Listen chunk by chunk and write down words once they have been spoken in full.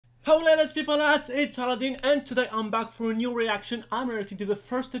Hello let's people, it's Aladdin, and today I'm back for a new reaction. I'm reacting to the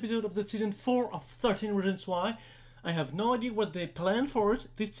first episode of the season 4 of 13 Reasons Why. I have no idea what they plan for us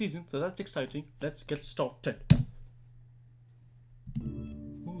this season, so that's exciting. Let's get started.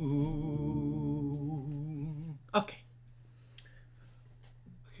 Ooh. Okay.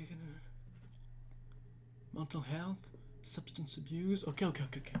 Mental health, substance abuse. Okay.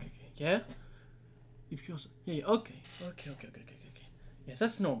 Yeah. If you also, yeah. Okay. Yes,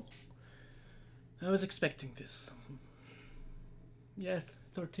 that's normal. I was expecting this. Yes,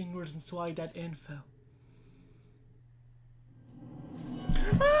 13 Reasons Why that end fell.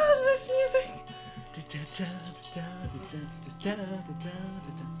 Ah, this music!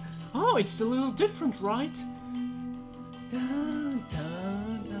 Oh, it's a little different, right?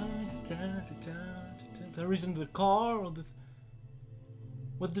 There isn't the car or the...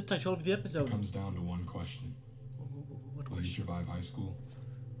 What's the title of the episode? It comes down to one question. Will you survive high school?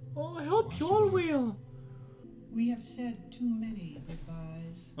 Oh, I hope you all will. We have said too many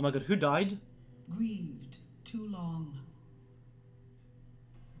goodbyes. Oh my god, who died? Grieved too long.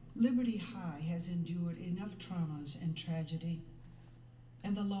 Liberty High has endured enough traumas and tragedy.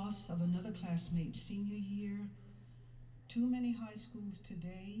 And the loss of another classmate senior year. Too many high schools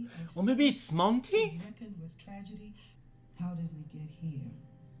today. Or maybe it's Monty? Reckoned with tragedy. How did we get here?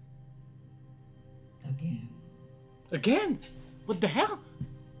 Again. Again? What the hell?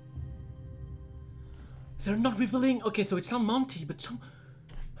 They're not revealing. Okay, so it's not Monty, but some...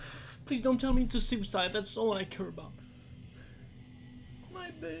 Please don't tell me it's suicide. That's all I care about. My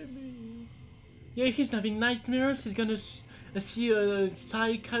baby. Yeah, he's having nightmares. He's gonna see a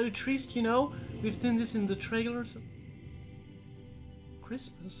psychiatrist, you know? We've seen this in the trailers.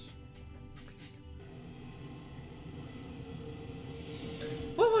 Christmas.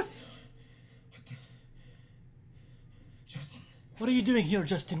 What? Justin. What are you doing here,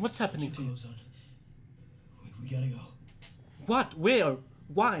 Justin? What's happening to you? We gotta go. What? Where?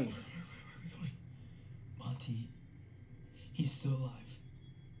 Why? Where are we going? Monty, he's still alive.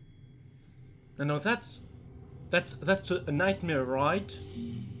 No, that's a nightmare, right?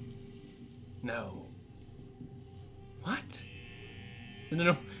 No. What?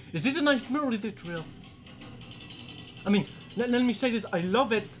 No. Is it a nightmare or is it real? I mean, let me say this. I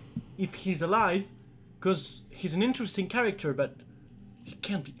love it if he's alive, because he's an interesting character, but he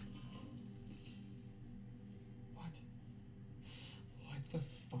can't be. What the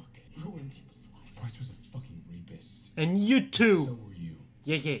fuck ruined his life? Bryce was a fucking rapist. And you too. So were you.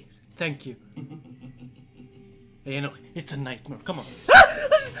 Yeah. Thank you. You know, it's a nightmare. Come on.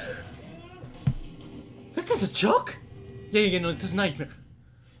 That was a joke? Yeah, you know, it was a nightmare.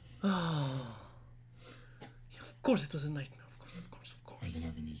 Oh. Yeah, of course it was a nightmare. Of course. I've been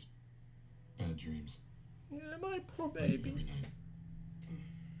having these bad dreams. Yeah, my poor baby. Every night.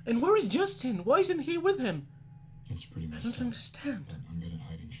 And where is Justin? Why isn't he with him? It's pretty messed I don't up. understand. But I'm good at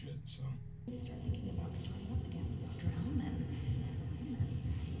hiding shit, so... Start thinking about starting up again with Dr. Hellman.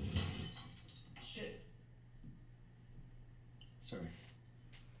 Shit. Sorry.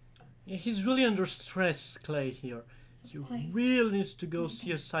 Yeah, he's really under stress, Clay, here. You really need to go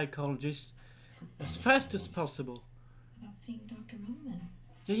see a psychologist as fast as possible. About seeing Dr. Hellman.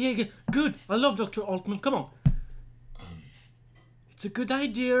 Yeah. Good. I love Dr. Altman. Come on. It's a good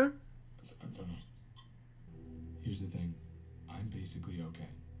idea. I don't know. Here's the thing. I'm basically okay.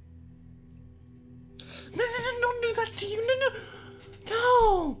 No, don't do that to you.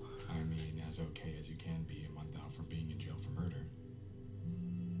 No. I mean, as okay as you can be a month out from being in jail for murder.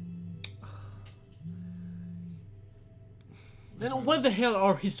 Then where the hell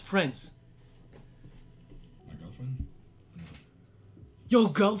are his friends? My girlfriend? No. Your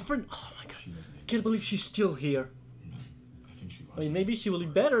girlfriend? Oh my god. She doesn't even... Can't believe she's still here. No. I think she loves I mean, maybe she will be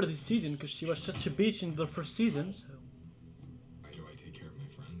better this season because she was such a bitch in the first season. So. Why do I take care of my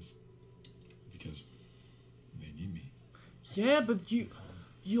friends? Because they need me. Yeah, but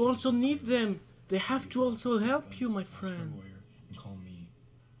you also need them. They have to also help you, my Ask for a friend. lawyer and call me.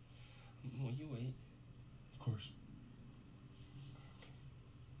 Will you wait? Of course.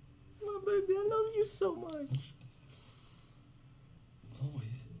 My baby, I love you so much.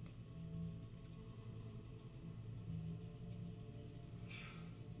 Always.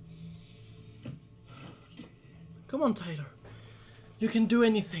 Come on, Tyler. You can do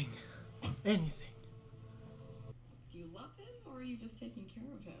anything. Anything. Do you love him, or are you just taking care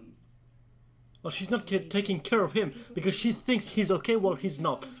of him? Well, she's not taking care of him because she thinks he's okay while he's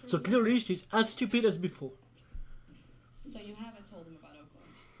not. So clearly she's as stupid as before. So you haven't told him about Oakland.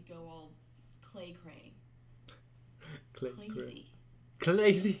 You go all clay crane. Clazy.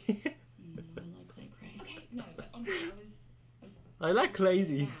 I like clay crane. No, but honestly, I was I like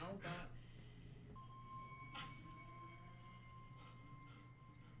Clazy. now, but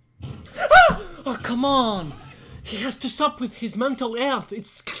Oh, come on! He has to stop with his mental health.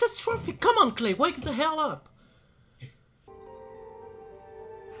 It's catastrophic. Come on, Clay, wake the hell up.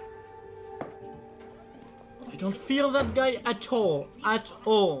 I don't feel that guy at all. At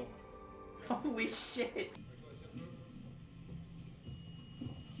all. Holy shit!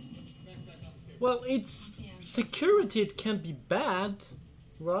 Well, it's security. It can't be bad,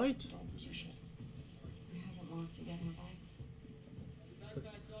 right? Don't lose your shit. I haven't lost it yet, have I?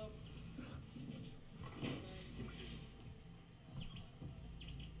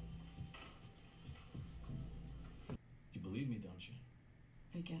 You believe me, don't you?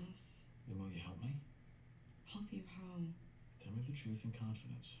 I guess. Then will you help me? Help you how? Tell me the truth in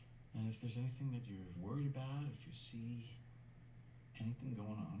confidence. And if there's anything that you're worried about, if you see anything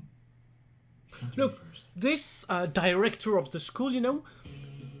going on, come to me Look, first. this director of the school, you know,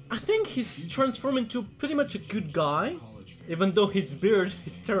 I think he's transformed into pretty much a good guy, even though his beard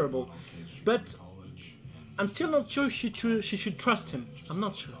is terrible. But I'm still not sure she should trust him. I'm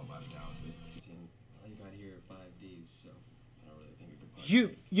not sure. You got here 5 Ds, so I don't really think you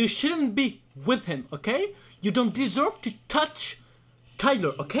could. You shouldn't be with him, okay? You don't deserve to touch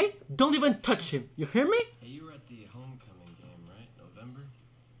Tyler, okay? Don't even touch him. You hear me? Hey, you were at the homecoming game, right? November?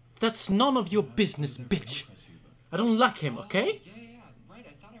 That's none of your business, bitch. I don't like him, okay? Yeah, right.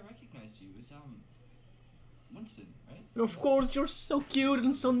 I thought I recognized you. It was, Winston, right? And of course, you're so cute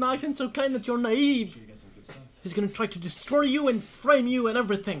and so nice and so kind that you're naive. You got some good stuff. He's gonna try to destroy you and frame you and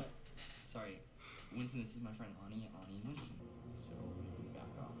everything. Sorry, Winston, this is my friend Ani Winston. So,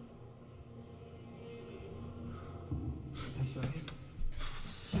 back off. That's right.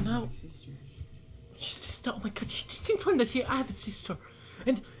 No. Sister. Sister, oh my god, since when does he have a sister?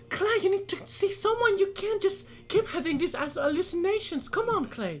 And Clay, you need to see someone. You can't just keep having these hallucinations. Come on,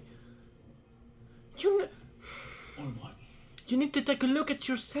 Clay. Or what? You need to take a look at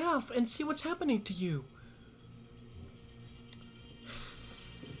yourself and see what's happening to you.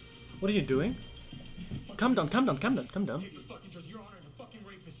 What are you doing? Calm down, calm down, calm down, calm down. Take the fucking trust. You're honoring a fucking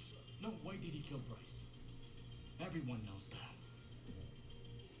rapist. No way did he kill Bryce. Everyone knows that.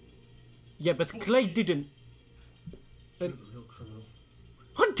 Yeah, but Clay didn't. You're the real criminal.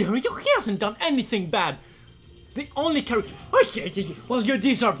 How dare you? He hasn't done anything bad. The only character. Oh, yeah. Well, you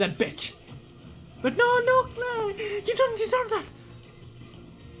deserve that, bitch. But no, Clay. You don't deserve that.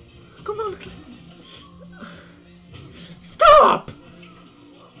 Come on, Clay. Stop!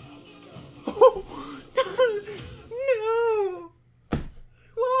 No.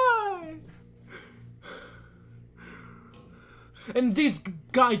 Why? And these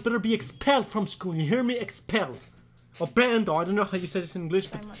guys better be expelled from school. You hear me? Expelled. Or banned, or I don't know how you say this in English,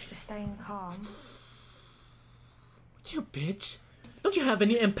 So but... much for staying calm. You bitch. Don't you have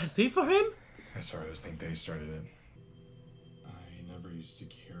any empathy for him? I sort of think they started it. I never used to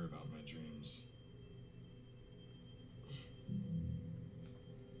care about my dreams.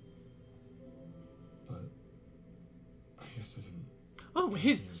 But I guess I didn't. Oh,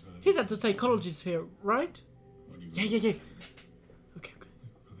 he's at the psychologist here, right? Yeah. Okay.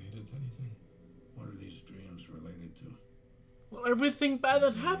 Related to anything? What are these dreams related to? Well, everything bad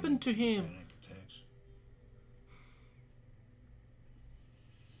that happened to him. Panic attacks?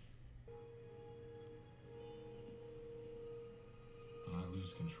 When I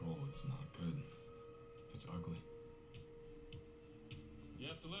lose control, it's not good. It's ugly. You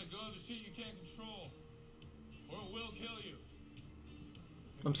have to let go of the shit you can't control, or it will kill you.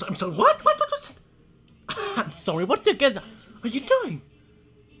 I'm sorry. What? I'm sorry. What the guys are you doing?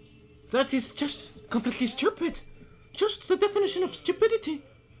 That is just completely stupid. Just the definition of stupidity.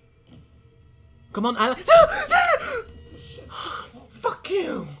 Come on, Alan. Fuck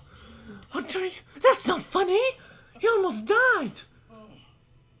you. How dare you? That's not funny. He almost died.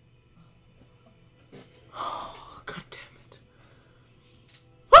 Oh, God damn it.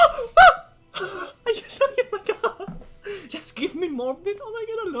 Yes, oh my God. Yes, give me more of this. Oh my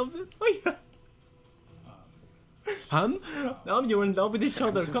God, I love this. Oh yeah. Now you're in love with each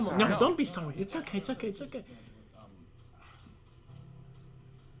other. Come on. No, don't be sorry. It's okay. It's okay.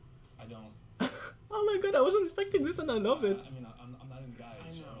 I don't. Oh my God, I wasn't expecting this and I love it. I mean, I'm not in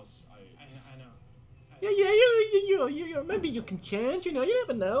guys, or else I know. Yeah, you maybe you can change, you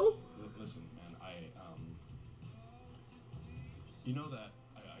never know. Listen, man, you know that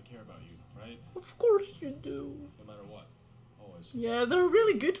I care about you, right? Of course you do. No matter what, always. Yeah, they're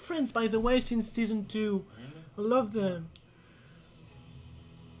really good friends, by the way, since season 2. I love them.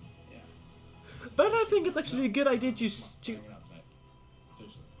 Yeah. But I think it's actually a good idea to... Hanging out tonight.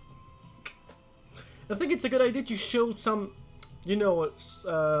 Seriously. I think it's a good idea to show some,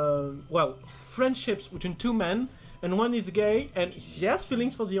 well, friendships between two men and one is gay, and he has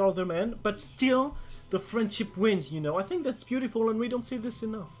feelings for the other man, but still the friendship wins, you know. I think that's beautiful, and we don't see this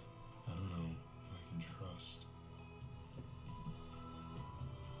enough. I don't know who I can trust.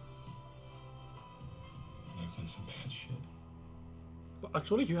 I've done some bad shit. But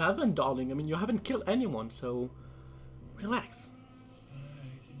actually, you haven't, darling. I mean, you haven't killed anyone, so relax.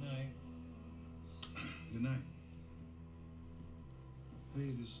 Good night. Good night.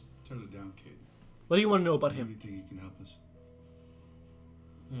 Hey, this turtle down kid. What do you want to know about Do him? you think he can help us?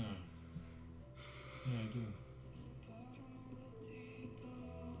 Yeah. Yeah, I do.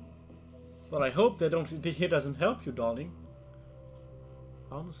 But I hope he doesn't help you, darling.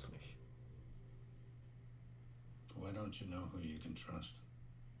 Honestly. Why don't you know who you can trust?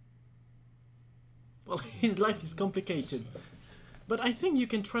 Well, his life is complicated. But I think you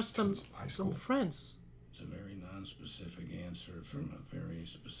can trust some friends. It's a very non-specific answer from a very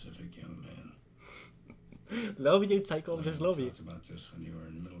specific young man. Love you, psychologist, love you. We talked about this when you were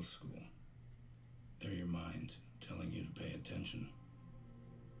in middle school. They're your mind telling you to pay attention.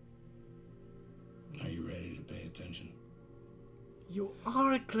 Are you ready to pay attention? You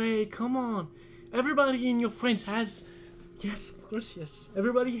are, Clay, come on. Everybody in your friends has... Yes, of course, yes.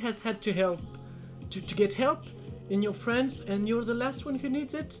 Everybody has had to help. To get help in your friends, and you're the last one who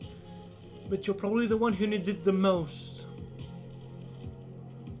needs it. But you're probably the one who needs it the most.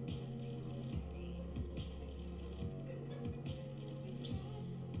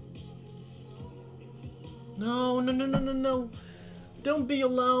 No, no, no, no, no, no. Don't be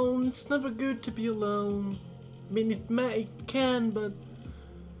alone. It's never good to be alone. I mean, it can, but...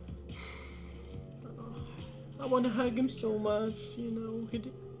 I want to hug him so much, you know.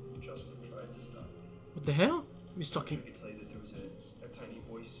 Justin tried to stop me. What the hell? He's talking. I could tell you that there was a tiny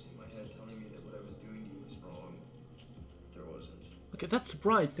voice in my head telling me that what I was doing to you was wrong. There wasn't. Okay, that's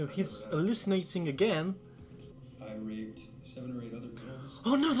right. So he's hallucinating again. I raped 7 or 8 other girls.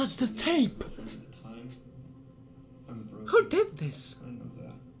 Oh no, that's the tape! At the time, I'm broken. Who did this? I know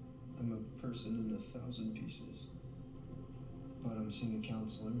that. I'm a person in 1,000 pieces. But I'm seeing a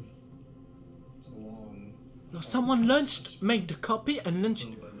counselor. It's a long... No, someone made the copy and lunched.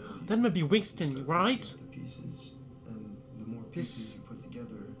 That may be Winston, right? The pieces, and the more pieces you put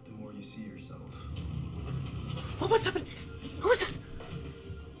together, the more you see yourself. Oh, what's happening? Who is that?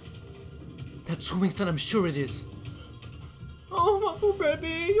 That's Winston, I'm sure it is. Oh,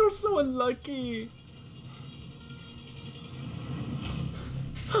 baby, you're so unlucky.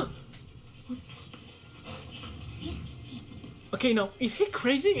 Okay, now, is he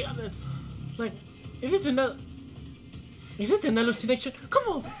crazy? Like, is it an hallucination? Come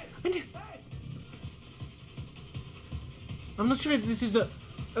on! I'm not sure if this is an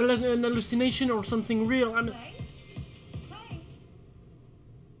hallucination or something real.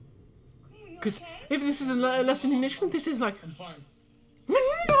 Because if this is an hallucination, this is like... I'm fine. No,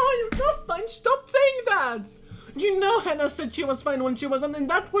 you're not fine. Stop saying that. You know Hannah said she was fine when she wasn't, and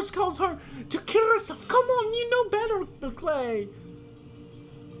that was caused her to kill herself. Come on, you know better, Clay.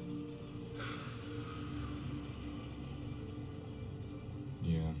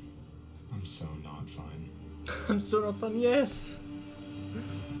 Yeah, I'm so not fine. I'm so not fun, yes.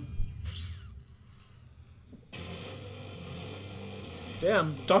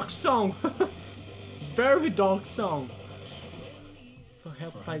 Damn, dark song. Very dark song. For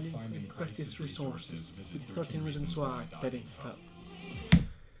help finding crisis resources. With 13 reasons why that ain't fun.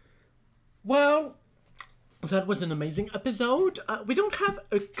 Well, that was an amazing episode. We don't have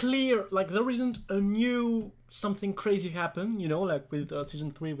a clear, like there isn't a new something crazy happen, you know, like with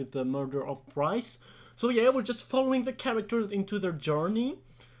season 3 with the murder of Bryce. So yeah, we're just following the characters into their journey.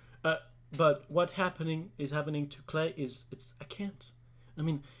 But what is happening to Clay is, I can't. I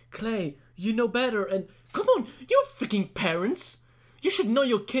mean, Clay, you know better, and come on, you freaking parents! You should know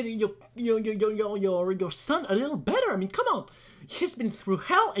your kid, your son a little better. I mean, come on, he's been through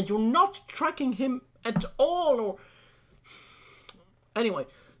hell, and you're not tracking him at all. Or anyway,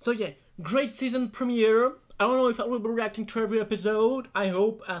 so yeah, great season premiere. I don't know if I will be reacting to every episode. I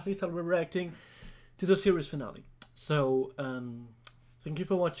hope at least I'll be reacting to the series finale. So, thank you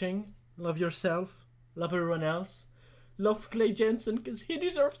for watching. Love yourself. Love everyone else. Love Clay Jensen because he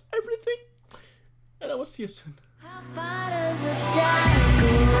deserves everything. And I will see you soon. How far does the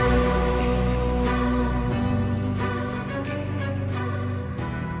dark go?